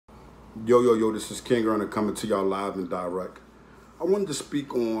Yo, yo, yo, this is King Earner coming to y'all live and direct. I wanted to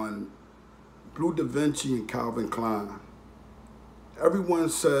speak on Bleu, DaVinci, and Calvin Klein. Everyone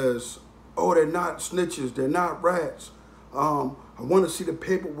says, oh, they're not snitches, they're not rats. I want to see the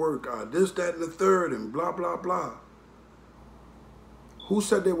paperwork, this, that, and the third, and blah, blah, blah. Who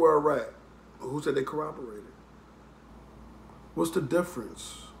said they were a rat? Who said they corroborated? What's the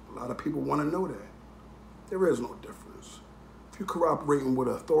difference? A lot of people want to know that. There is no difference. If you're cooperating with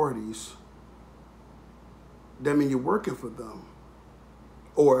authorities, that means you're working for them.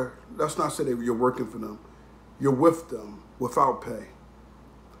 Or let's not say that you're working for them. You're with them without pay.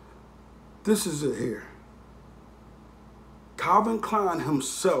 This is it here. Calvin Klein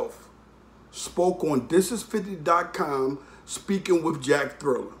himself spoke on thisis50.com speaking with Jack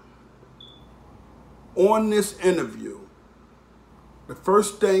Thriller. On this interview, the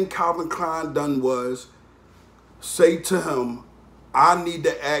first thing Calvin Klein done was say to him, I need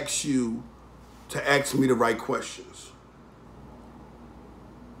to ask you to ask me the right questions.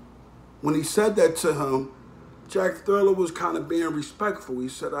 When he said that to him, Jack Thriller was kind of being respectful. He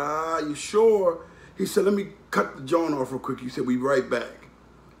said, you sure? He said, let me cut the joint off real quick. He said, we right back.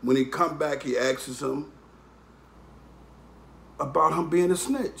 When he come back, he asks him about him being a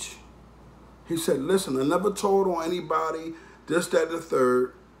snitch. He said, listen, I never told on anybody this, that, and the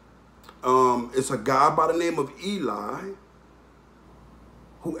third. It's a guy by the name of Eli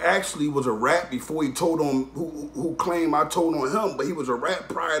who actually was a rat before he told on, who claimed I told on him, but he was a rat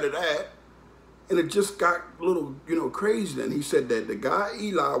prior to that. And it just got a little, crazy then. He said that the guy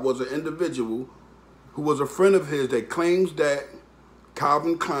Eli was an individual who was a friend of his that claims that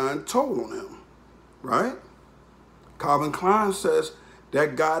Calvin Klein told on him, right? Calvin Klein says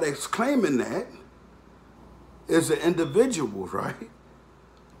that guy that's claiming that is an individual, right,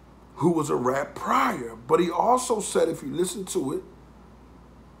 who was a rat prior. But he also said, if you listen to it,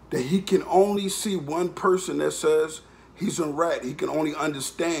 that he can only see one person that says he's a rat. He can only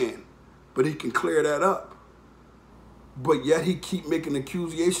understand, but he can clear that up. But yet he keep making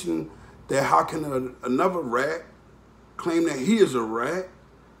accusation that how can another rat claim that he is a rat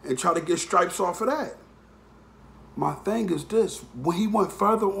and try to get stripes off of that? My thing is this, when he went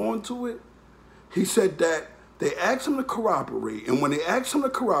further on to it, he said that they asked him to corroborate, and when they asked him to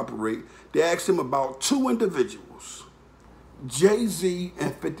corroborate, they asked him about two individuals, Jay-Z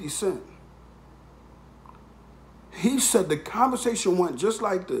and 50 Cent. He said the conversation went just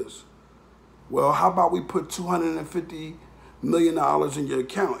like this. Well, how about we put $250 million in your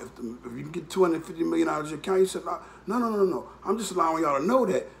account? If you can get $250 million in your account, he said, no. I'm just allowing y'all to know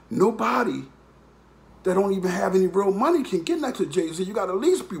that nobody that don't even have any real money can get next to Jay-Z. You got to at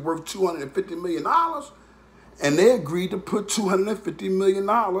least be worth $250 million. And they agreed to put $250 million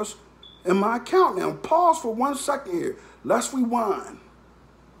in my account. Now, pause for 1 second here. Let's rewind.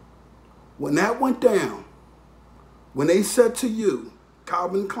 When that went down, when they said to you,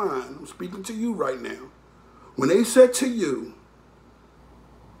 Calvin Klein, I'm speaking to you right now, when they said to you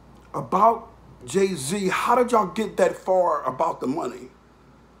about Jay-Z, how did y'all get that far about the money?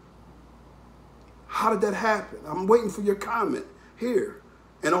 How did that happen? I'm waiting for your comment here.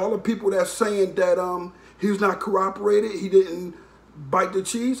 And all the people that's saying that he's not corroborated, he didn't bite the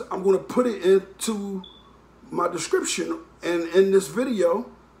cheese, I'm going to put it into my description. And in this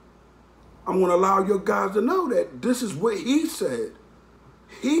video, I'm going to allow your guys to know that this is what he said.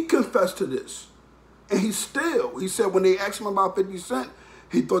 He confessed to this. And he said when they asked him about 50 Cent,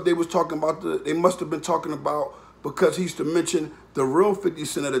 he thought they was talking about they must have been talking about, because he used to mention the real 50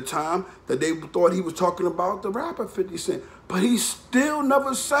 Cent at the time, that they thought he was talking about the rapper 50 Cent. But he still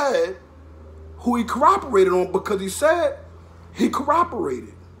never said who he corroborated on, because he said he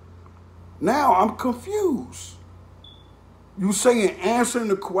corroborated. Now I'm confused. You saying answering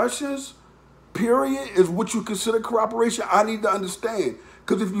the questions, period, is what you consider corroboration? I need to understand.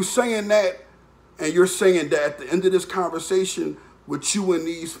 Because if you're saying that, and you're saying that at the end of this conversation with you and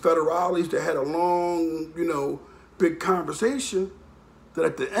these federales that had a long, big conversation, that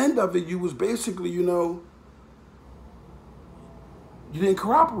at the end of it, you was basically, you didn't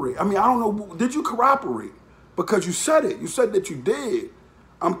corroborate. I mean, I don't know, did you corroborate? Because you said it. You said that you did.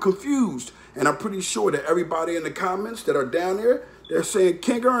 I'm confused. And I'm pretty sure that everybody in the comments that are down there, they're saying,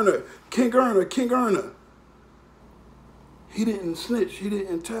 King Earner, King Earner, King Earner. He didn't snitch. He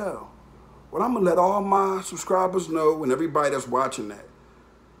didn't tell. Well, I'm going to let all my subscribers know, and everybody that's watching, that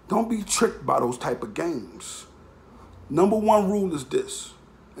don't be tricked by those type of games. Number one rule is this,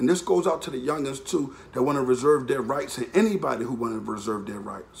 and this goes out to the youngins too that want to reserve their rights, and anybody who want to reserve their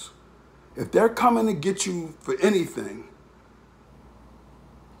rights. If they're coming to get you for anything,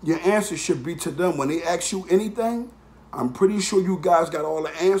 your answer should be to them. When they ask you anything, I'm pretty sure you guys got all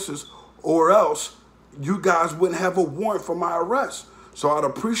the answers, or else you guys wouldn't have a warrant for my arrest. So I'd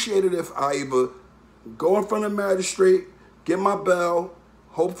appreciate it if I either go in front of the magistrate, get my bail.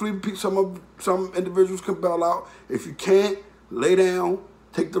 Hopefully some individuals can bail out. If you can't, lay down,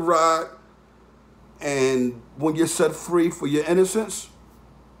 take the ride, and when you're set free for your innocence,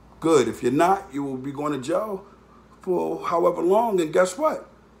 good. If you're not, you will be going to jail for however long, and guess what?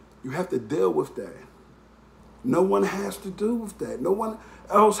 You have to deal with that. No one has to do with that. No one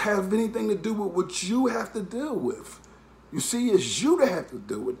else has anything to do with what you have to deal with. You see, it's you that have to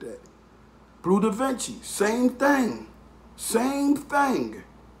deal with that. Bleu DaVinci, same thing. Same thing.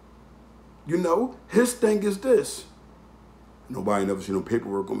 You know, his thing is this. Nobody never seen no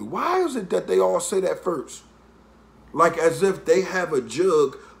paperwork on me. Why is it that they all say that first? Like as if they have a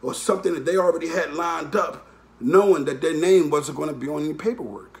jug or something that they already had lined up, knowing that their name wasn't going to be on any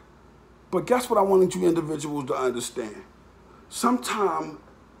paperwork. But guess what I wanted you individuals to understand? Sometimes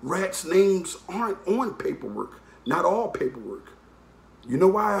rats' names aren't on paperwork. Not all paperwork. You know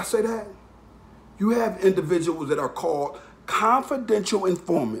why I say that? You have individuals that are called confidential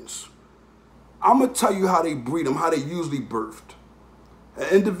informants. I'm going to tell you how they breed them, how they usually birthed. An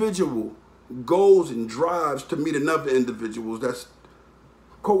individual goes and drives to meet another individual that's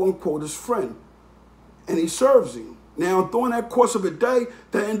quote unquote his friend, and he serves him. Now, during that course of a day,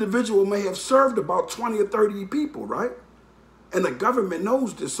 that individual may have served about 20 or 30 people, right? And the government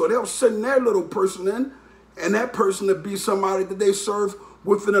knows this, so they'll send their little person in, and that person to be somebody that they served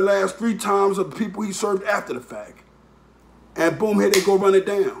within the last 3 times of the people he served after the fact. And boom, here they go run it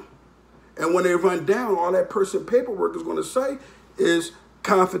down. And when they run down, all that person paperwork is going to say is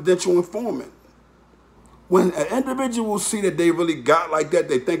confidential informant. When an individual see that they really got like that,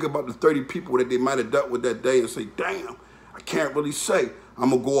 they think about the 30 people that they might have dealt with that day and say, damn, I can't really say. I'm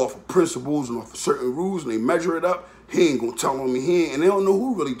going to go off of principles and off of certain rules, and they measure it up. He ain't going to tell on me. He ain't, and they don't know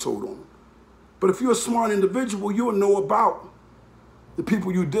who really told on them. But if you're a smart individual, you'll know about the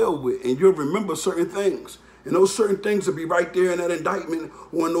people you deal with, and you'll remember certain things. And those certain things will be right there in that indictment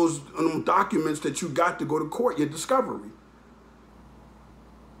or in those documents that you got to go to court, your discovery.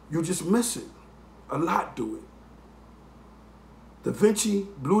 You just miss it. A lot do it. DaVinci,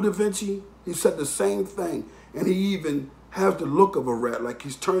 Bleu DaVinci, he said the same thing. And he even has the look of a rat, like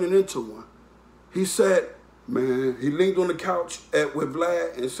he's turning into one. He said, man, he leaned on the couch with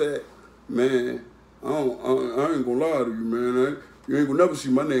Vlad and said, man, I ain't gonna lie to you, man. You ain't gonna never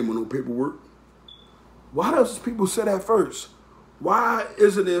see my name on no paperwork. Why does people say that first? Why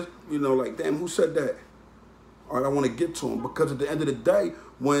isn't it, you know, like, damn, who said that? All right, I want to get to him, because at the end of the day,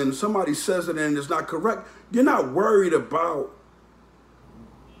 when somebody says it and it's not correct, you're not worried about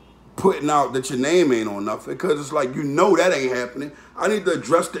putting out that your name ain't on nothing, because it's like, you know that ain't happening. I need to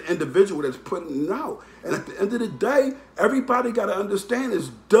address the individual that's putting it out. And at the end of the day, everybody got to understand it's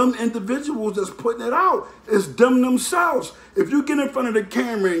dumb individuals that's putting it out. It's them themselves. If you get in front of the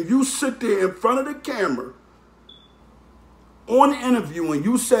camera and you sit there in front of the camera on the interview and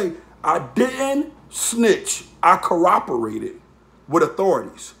you say, I didn't snitch, I corroborated with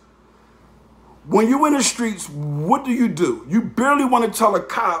authorities. When you're in the streets, what do? You barely want to tell a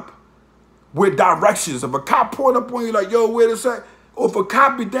cop where directions. If a cop pulled up on you like, yo, where this at? Or if a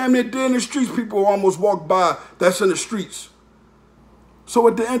cop be damn near dead in the streets, people almost walk by that's in the streets. So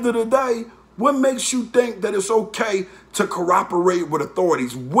at the end of the day, what makes you think that it's okay to corroborate with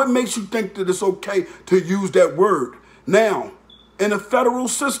authorities? What makes you think that it's okay to use that word? Now, in a federal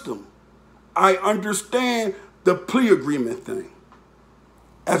system, I understand the plea agreement thing.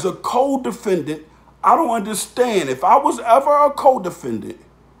 As a co-defendant, I don't understand. If I was ever a co-defendant,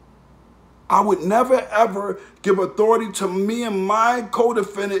 I would never, ever give authority to me and my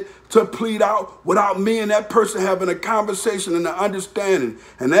co-defendant to plead out without me and that person having a conversation and an understanding.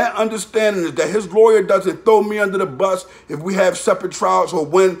 And that understanding is that his lawyer doesn't throw me under the bus if we have separate trials or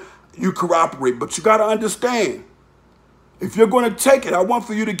when you cooperate. But you got to understand, if you're going to take it, I want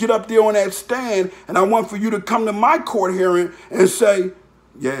for you to get up there on that stand, and I want for you to come to my court hearing and say,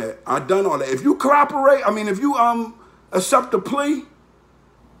 yeah, I done all that. If you cooperate, if you accept the plea,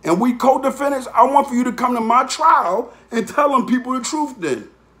 and we co-defendants, I want for you to come to my trial and tell them people the truth then.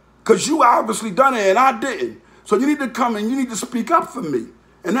 Because you obviously done it and I didn't. So you need to come and you need to speak up for me.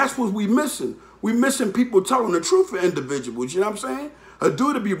 And that's what we missing. We missing people telling the truth for individuals, you know what I'm saying? A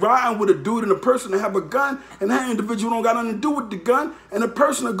dude to be riding with a dude and a person to have a gun, and that individual don't got nothing to do with the gun, and the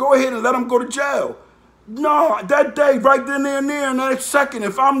person to go ahead and let him go to jail. No, that day, right then and there, in that second,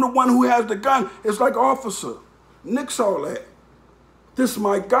 if I'm the one who has the gun, it's like, officer, nix all that. This is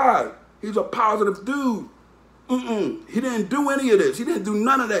my guy. He's a positive dude. He didn't do any of this. He didn't do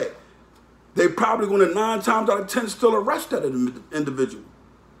none of that. They probably going to 9 times out of 10 still arrest that individual.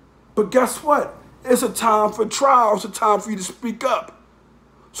 But guess what? It's a time for trial. It's a time for you to speak up.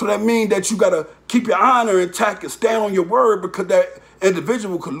 So that means that you got to keep your honor intact and stand on your word, because that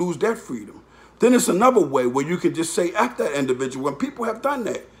individual could lose their freedom. Then it's another way where you can just say F that individual, and people have done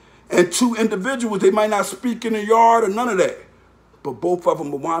that. And two individuals, they might not speak in the yard or none of that, but both of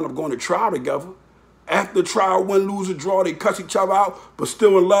them will wind up going to trial together. After the trial, win, lose, or draw, they cuss each other out, but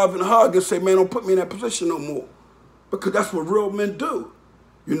still in love and hug and say, man, don't put me in that position no more. Because that's what real men do.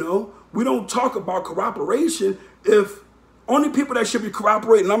 You know, we don't talk about cooperation if only people that should be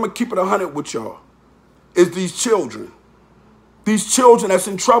cooperating, and I'm going to keep it 100 with y'all, is these children. These children that's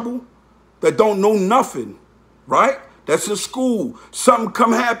in trouble, that don't know nothing, right? That's in school. Something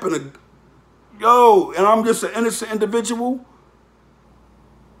come happen. Yo, and I'm just an innocent individual.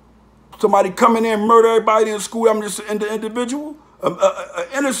 Somebody come in there and murder everybody in school. I'm just an individual, an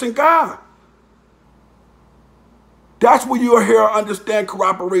innocent guy. That's where you'll hear understand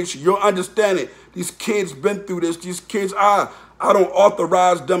cooperation. You'll understand it. These kids been through this. These kids, I don't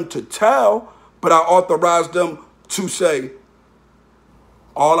authorize them to tell, but I authorize them to say,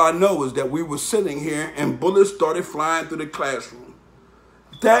 all I know is that we were sitting here and bullets started flying through the classroom.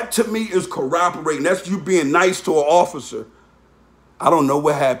 That to me is cooperating. That's you being nice to an officer. I don't know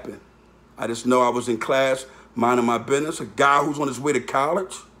what happened. I just know I was in class, minding my business. A guy who's on his way to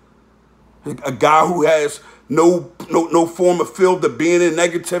college. A guy who has no form of field of being in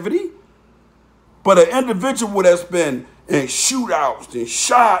negativity. But an individual that's been in shootouts and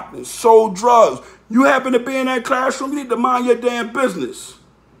shot and sold drugs. You happen to be in that classroom, you need to mind your damn business.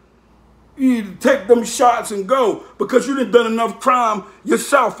 You need to take them shots and go, because you done enough crime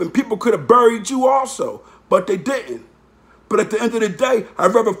yourself, and people could have buried you also, but they didn't. But at the end of the day,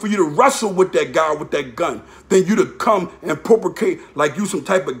 I'd rather for you to wrestle with that guy with that gun than you to come and perpetrate like you some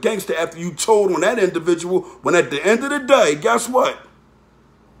type of gangster after you told on that individual, when at the end of the day, guess what?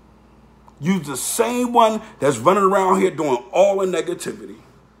 You're the same one that's running around here doing all the negativity.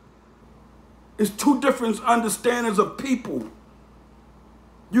 It's two different understandings of people.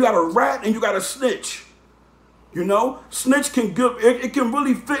 You got a rat and you got a snitch. You know, snitch can give, it can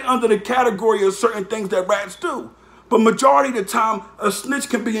really fit under the category of certain things that rats do. But majority of the time, a snitch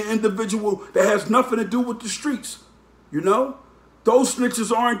can be an individual that has nothing to do with the streets. You know, those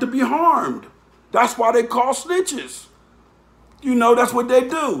snitches aren't to be harmed. That's why they call snitches. You know, that's what they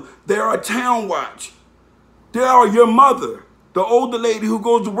do. They are a town watch. They are your mother, the older lady who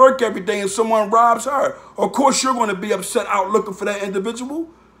goes to work every day and someone robs her. Of course, you're going to be upset out looking for that individual.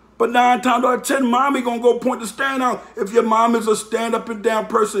 But 9 times out of 10, mommy going to go point the stand out if your mom is a stand up and down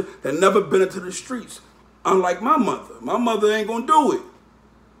person that never been into the streets. Unlike my mother ain't going to do it.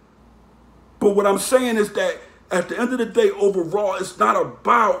 But what I'm saying is that at the end of the day, overall, it's not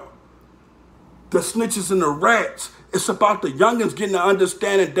about the snitches and the rats. It's about the youngins getting the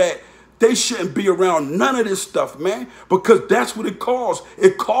understanding that they shouldn't be around none of this stuff, man, because that's what it causes.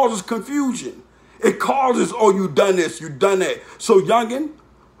 It causes confusion. It causes, oh, you done this, you done that. So youngin,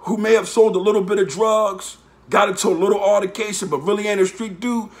 who may have sold a little bit of drugs, got into a little altercation, but really ain't a street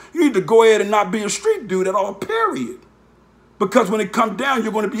dude, you need to go ahead and not be a street dude at all, period. Because when it comes down,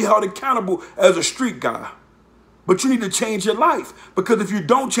 you're going to be held accountable as a street guy. But you need to change your life. Because if you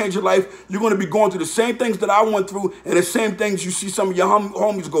don't change your life, you're going to be going through the same things that I went through and the same things you see some of your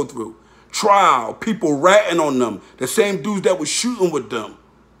homies go through. Trial, people ratting on them, the same dudes that was shooting with them,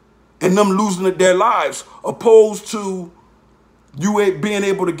 and them losing their lives, opposed to you being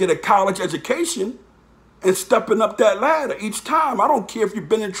able to get a college education and stepping up that ladder each time. I don't care if you've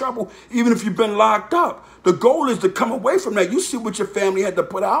been in trouble, even if you've been locked up. The goal is to come away from that. You see what your family had to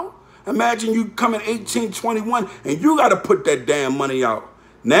put out? Imagine you coming 18, 21, and you got to put that damn money out.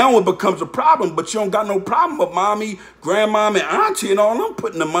 Now it becomes a problem, but you don't got no problem with mommy, grandmom, and auntie and all them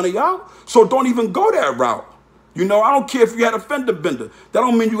putting the money out. So don't even go that route. You know, I don't care if you had a fender bender. That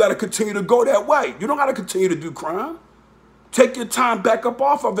don't mean you got to continue to go that way. You don't got to continue to do crime. Take your time back up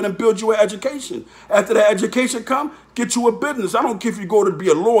off of it and build you an education. After that education come, get you a business. I don't care if you go to be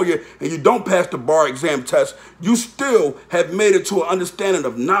a lawyer and you don't pass the bar exam test. You still have made it to an understanding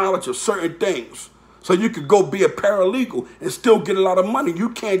of knowledge of certain things. So you could go be a paralegal and still get a lot of money.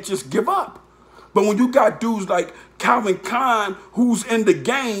 You can't just give up. But when you got dudes like Calvin Klein, who's in the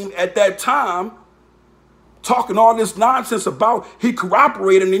game at that time, talking all this nonsense about he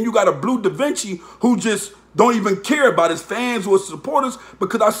cooperated, and then you got a Bleu DaVinci who just don't even care about his fans or his supporters,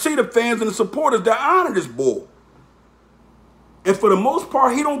 because I see the fans and the supporters that honor this bull. And for the most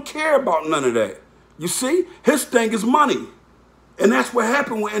part, he don't care about none of that. You see, his thing is money. And that's what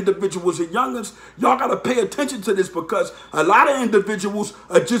happened with individuals and youngins. Y'all got to pay attention to this, because a lot of individuals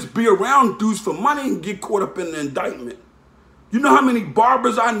just be around dudes for money and get caught up in the indictment. You know how many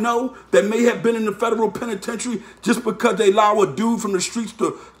barbers I know that may have been in the federal penitentiary just because they allow a dude from the streets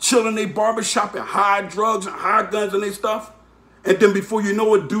to chill in their barbershop and hide drugs and hide guns and their stuff? And then before you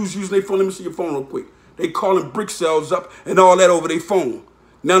know it, dudes using their phone. Let me see your phone real quick. They calling brick cells up and all that over their phone.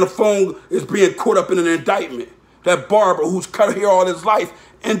 Now the phone is being caught up in an indictment. That barber who's cut hair all his life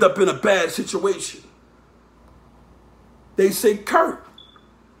end up in a bad situation. They say Kurt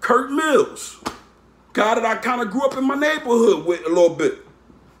Mills. Guy that I kind of grew up in my neighborhood with a little bit.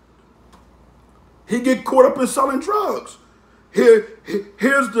 He get caught up in selling drugs. Here's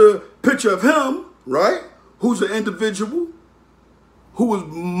the picture of him, right? Who's an individual who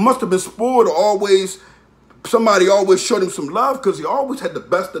must have been spoiled or always, somebody always showed him some love because he always had the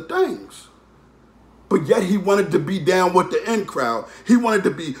best of things. But yet he wanted to be down with the in crowd. He wanted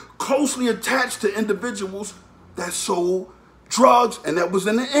to be closely attached to individuals that sold drugs and that was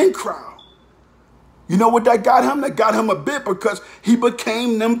in the in crowd. You know what that got him? That got him a bit because he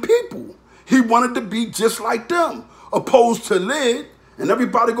became them people. He wanted to be just like them, opposed to Lid. And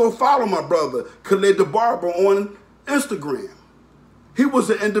everybody go follow my brother, Khalid the Barber, on Instagram. He was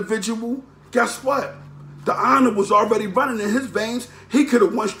an individual. Guess what? The honor was already running in his veins. He could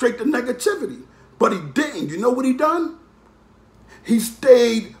have went straight to negativity, but he didn't. You know what he done? He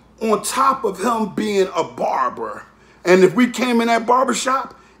stayed on top of him being a barber. And if we came in that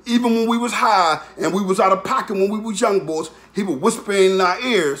barbershop, even when we was high and we was out of pocket when we was young boys, he would whisper in our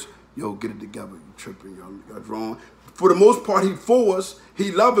ears, yo, get it together, you tripping, y'all wrong. For the most part, he for us.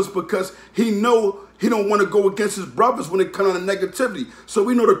 He love us because he know he don't want to go against his brothers when it comes on negativity. So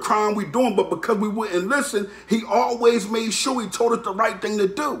we know the crime we doing, but because we wouldn't listen, he always made sure he told us the right thing to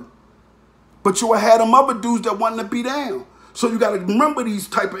do. But you had them other dudes that wanted to be down. So you got to remember these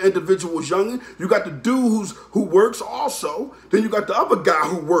type of individuals, youngin'. You got the dude who works also. Then you got the other guy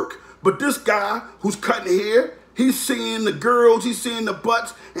who work. But this guy who's cutting hair, he's seeing the girls, he's seeing the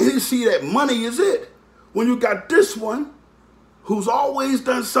butts, and he see that money is it. When you got this one who's always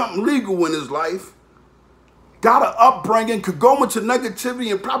done something legal in his life, got an upbringing, could go into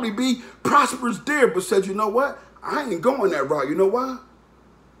negativity and probably be prosperous there, but said, you know what? I ain't going that route. You know why?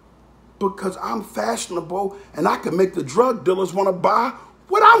 Because I'm fashionable and I can make the drug dealers want to buy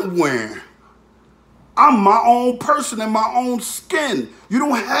what I'm wearing. I'm my own person in my own skin. You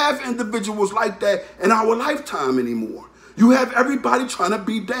don't have individuals like that in our lifetime anymore. You have everybody trying to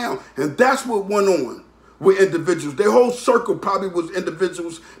be down. And that's what went on with individuals. Their whole circle probably was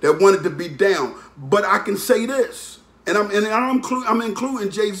individuals that wanted to be down. But I can say this, and I'm including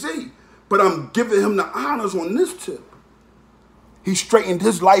Jay-Z, but I'm giving him the honors on this tip. He straightened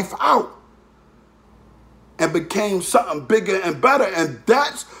his life out and became something bigger and better. And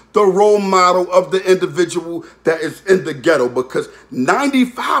that's the role model of the individual that is in the ghetto, because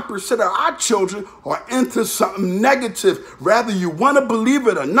 95% of our children are into something negative, whether you want to believe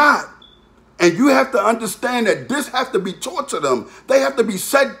it or not. And you have to understand that this has to be taught to them. They have to be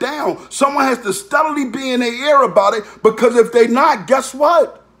set down. Someone has to steadily be in their ear about it, because if they're not, guess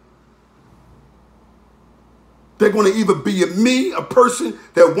what? They're going to either be me, a person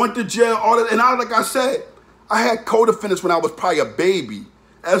that went to jail, all that. And like I said, I had co-defendants when I was probably a baby.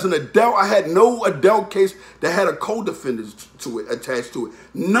 As an adult, I had no adult case that had a co-defendant to it, attached to it.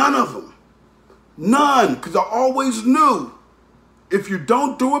 None of them. None. Because I always knew if you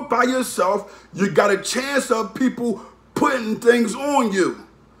don't do it by yourself, you got a chance of people putting things on you.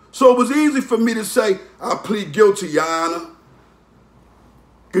 So it was easy for me to say, I plead guilty, Your Honor.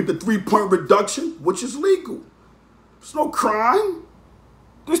 Get the 3-point reduction, which is legal. It's no crime.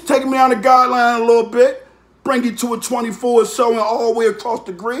 Just taking me on the guideline a little bit, bring you to a 24 or so and all the way across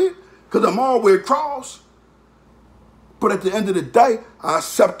the grid, because I'm all the way across. But at the end of the day, I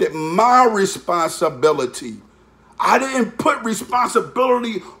accepted my responsibility. I didn't put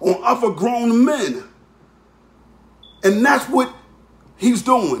responsibility on other grown men. And that's what he's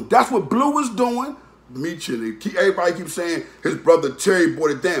doing. That's what Bleu is doing. Everybody keeps saying his brother Terry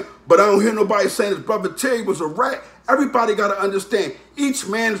brought it down. But I don't hear nobody saying his brother Terry was a rat. Everybody got to understand, each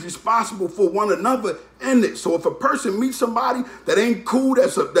man is responsible for one another in it. So if a person meets somebody that ain't cool,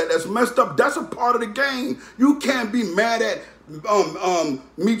 that's messed up, that's a part of the game. You can't be mad at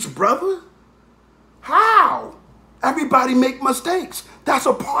Meech's brother. How? Everybody make mistakes. That's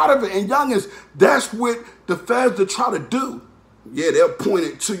a part of it. And youngins, that's what the feds are trying to do. Yeah, they'll point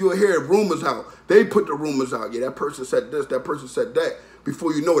it to your hear rumors out. They put the rumors out. Yeah, that person said this, that person said that.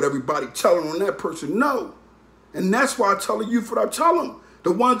 Before you know it, everybody telling on that person no. And that's why I tell you what I tell them.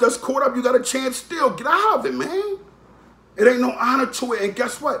 The ones that's caught up, you got a chance still. Get out of it, man. It ain't no honor to it. And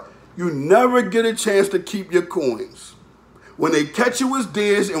guess what? You never get a chance to keep your coins. When they catch you, it's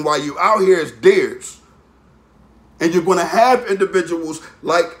theirs. And while you out here, it's theirs. And you're going to have individuals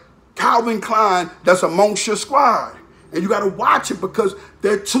like Calvin Klein that's amongst your squad. And you got to watch it because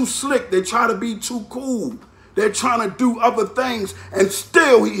they're too slick. They try to be too cool. They're trying to do other things, and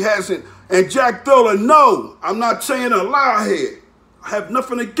still he hasn't. And Jack Thriller, no, I'm not saying a lie here. I have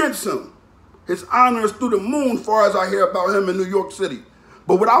nothing against him. His honor is through the moon as far as I hear about him in New York City.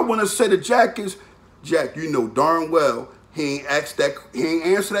 But what I want to say to Jack is, Jack, you know darn well he ain't answered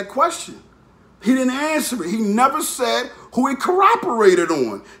that question. He didn't answer it. He never said who he corroborated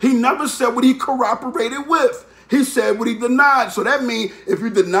on. He never said what he corroborated with. He said what he denied. So that means if you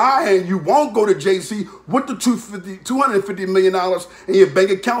deny and you won't go to JC with the $250 million in your bank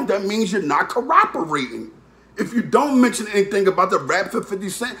account, that means you're not corroborating. If you don't mention anything about the rap for 50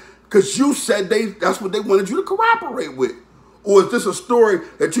 Cent, because you said that's what they wanted you to corroborate with. Or is this a story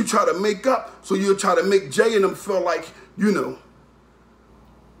that you try to make up so you'll try to make Jay and them feel like, you know,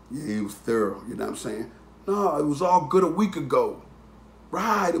 yeah, he was thorough, you know what I'm saying? No, it was all good a week ago.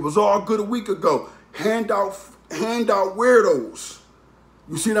 Right, it was all good a week ago. Hand out weirdos.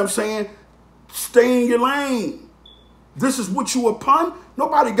 You see what I'm saying? Stay in your lane. This is what you upon.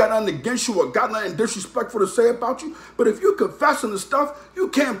 Nobody got nothing against you or got nothing disrespectful to say about you. But if you're confessing the stuff, you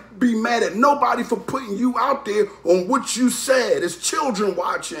can't be mad at nobody for putting you out there on what you said. It's children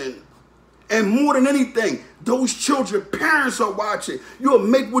watching. And more than anything, those children, parents are watching. You'll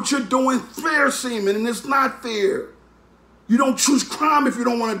make what you're doing fair seeming, and it's not fair. You don't choose crime if you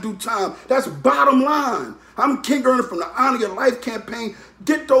don't want to do time. That's bottom line. I'm King Earner from the Honor Your Life campaign.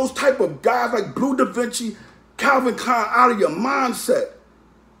 Get those type of guys like Bleu, DaVinci, Calvin Klein out of your mindset.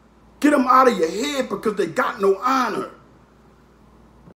 Get them out of your head because they got no honor.